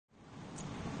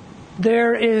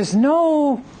There is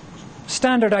no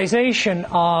standardization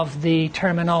of the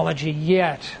terminology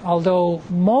yet, although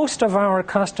most of our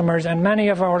customers and many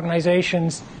of our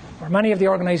organizations, or many of the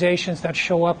organizations that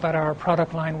show up at our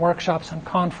product line workshops and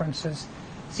conferences,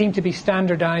 seem to be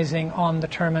standardizing on the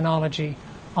terminology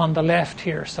on the left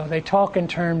here. So they talk in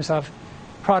terms of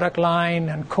product line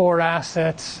and core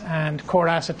assets and core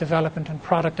asset development and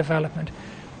product development.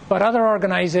 But other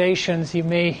organizations, you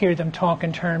may hear them talk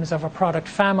in terms of a product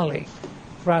family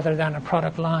rather than a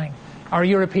product line. Our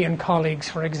European colleagues,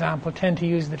 for example, tend to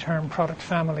use the term product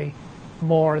family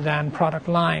more than product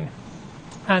line.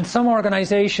 And some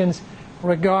organizations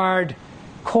regard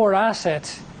core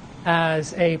assets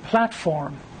as a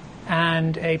platform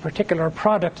and a particular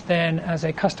product then as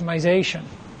a customization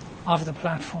of the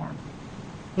platform.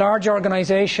 Large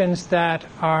organizations that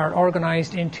are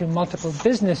organized into multiple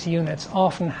business units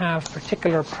often have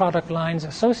particular product lines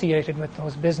associated with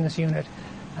those business units,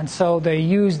 and so they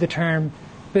use the term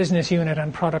business unit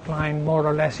and product line more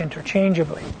or less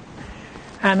interchangeably.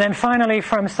 And then finally,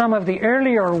 from some of the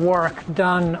earlier work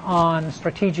done on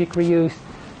strategic reuse,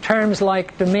 terms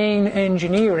like domain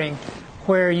engineering,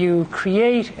 where you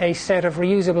create a set of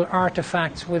reusable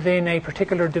artifacts within a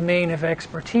particular domain of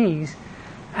expertise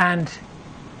and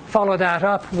follow that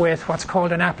up with what's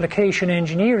called an application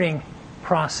engineering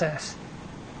process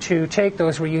to take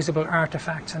those reusable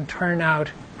artifacts and turn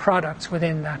out products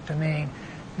within that domain.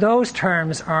 Those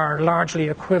terms are largely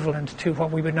equivalent to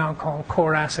what we would now call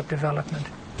core asset development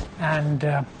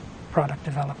and product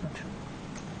development.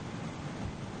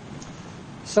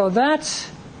 So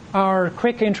that's our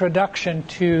quick introduction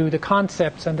to the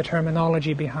concepts and the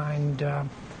terminology behind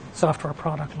software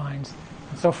product lines.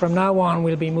 So from now on,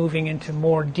 we'll be moving into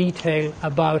more detail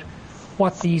about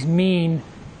what these mean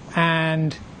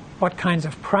and what kinds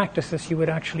of practices you would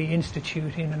actually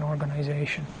institute in an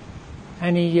organization.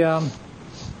 Any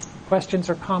questions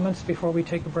or comments before we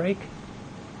take a break?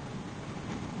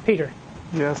 Peter.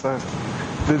 Yes,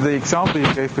 the example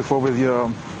you gave before with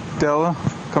your Dell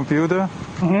computer,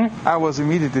 I was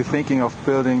immediately thinking of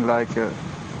building like a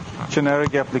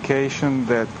generic application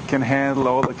that can handle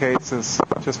all the cases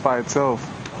just by itself,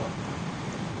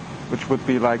 which would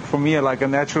be like, for me, like a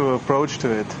natural approach to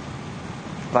it.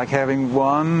 Like having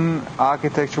one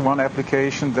architecture, one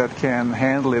application that can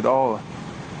handle it all.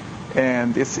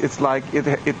 And it's like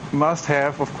it must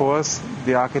have, of course,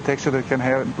 the architecture that can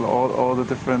handle all the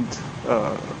different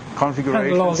configurations.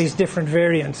 Handle all these different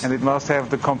variants. And it must have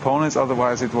the components,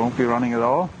 otherwise it won't be running at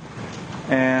all.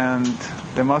 And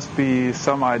there must be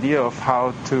some idea of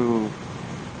how to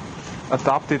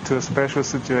adapt it to a special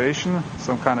situation,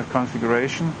 some kind of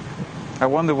configuration. I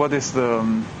wonder what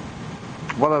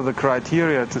are the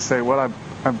criteria to say, well,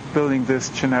 I'm building this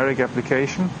generic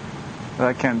application that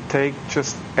I can take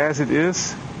just as it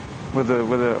is with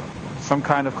some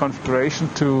kind of configuration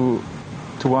to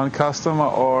one customer,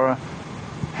 or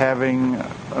having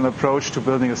an approach to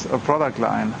building a product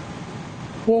line.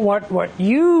 Well, what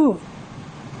you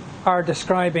are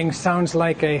describing sounds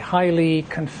like a highly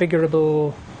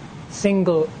configurable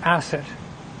single asset,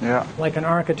 like an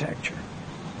architecture.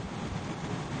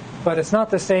 But it's not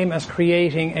the same as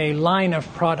creating a line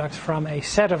of products from a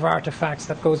set of artifacts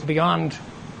that goes beyond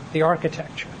the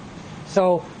architecture.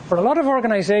 So for a lot of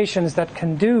organizations that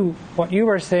can do what you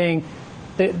were saying,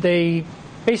 they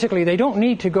basically don't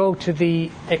need to go to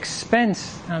the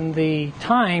expense and the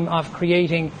time of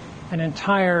creating an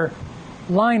entire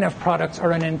line of products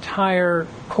or an entire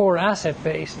core asset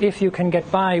base if you can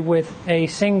get by with a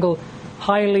single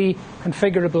highly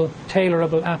configurable,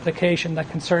 tailorable application that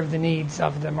can serve the needs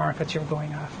of the markets you're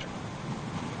going after.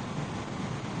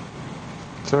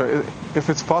 So if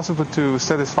it's possible to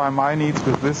satisfy my needs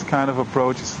with this kind of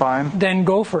approach, it's fine. Then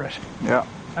go for it. Yeah.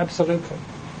 Absolutely.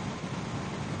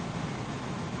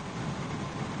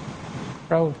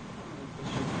 Raul.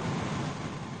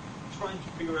 Trying to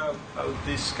figure out how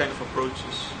these kind of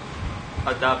approaches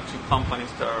adapt to companies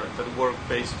that work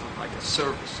based on like a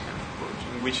service kind of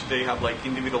approach, in which they have like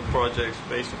individual projects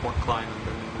based on one client and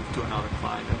then they move to another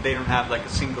client, and they don't have like a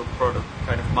single product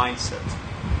kind of mindset.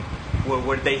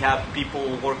 Where they have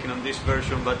people working on this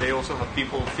version, but they also have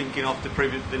people thinking of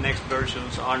the next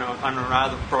versions on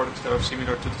other products that are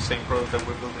similar to the same product that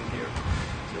we're building here.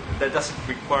 So that doesn't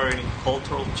require any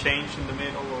cultural change in the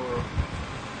middle, or?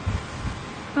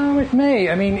 Oh, it may.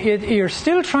 I mean, you're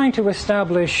still trying to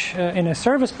establish, in a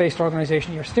service-based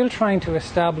organization, you're still trying to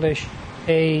establish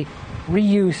a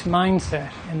reuse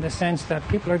mindset in the sense that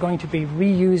people are going to be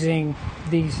reusing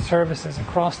these services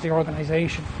across the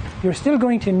organization. You're still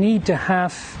going to need to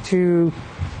have to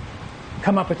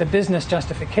come up with a business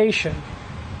justification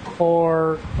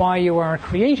for why you are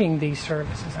creating these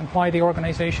services and why the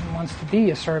organization wants to be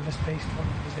a service-based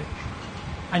organization.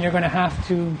 And you're going to have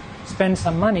to spend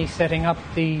some money setting up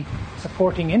the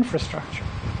supporting infrastructure.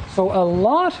 So a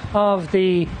lot of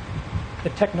the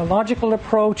technological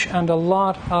approach and a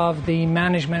lot of the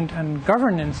management and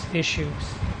governance issues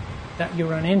that you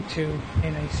run into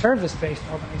in a service-based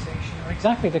organization are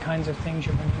exactly the kinds of things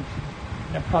you run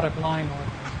into in a product line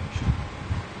organization.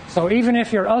 So even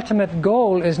if your ultimate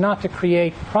goal is not to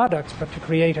create products but to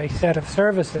create a set of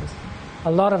services,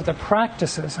 a lot of the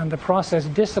practices and the process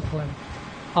discipline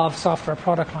of software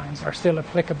product lines are still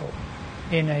applicable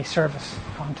in a service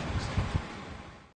context.